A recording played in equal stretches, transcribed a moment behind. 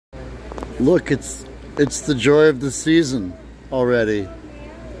Look, it's the joy of the season already.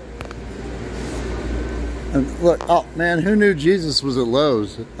 And look, oh man, who knew Jesus was at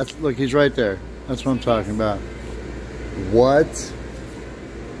Lowe's? Look, he's right there. That's what I'm talking about. What?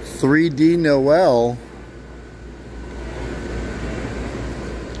 3D Noel?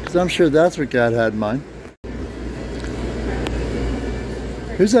 Because I'm sure that's what God had in mind.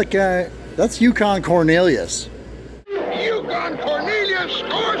 Who's that guy? That's Yukon Cornelius. Yukon Cornelius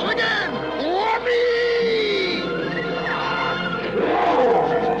scores again! Whoopee!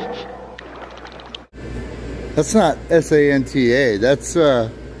 That's not S-A-N-T-A. That's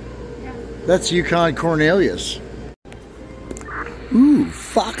Yukon Cornelius. Ooh,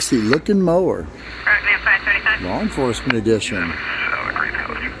 foxy looking mower. Law Enforcement Edition.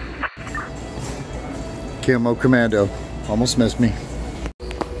 Camo Commando. Almost missed me.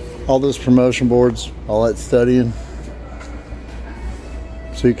 All those promotion boards, all that studying.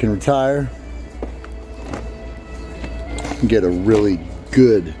 So you can retire and get a really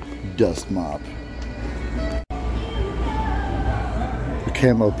good dust mop. The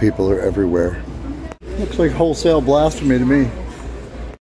camo people are everywhere. Looks like wholesale blasphemy to me.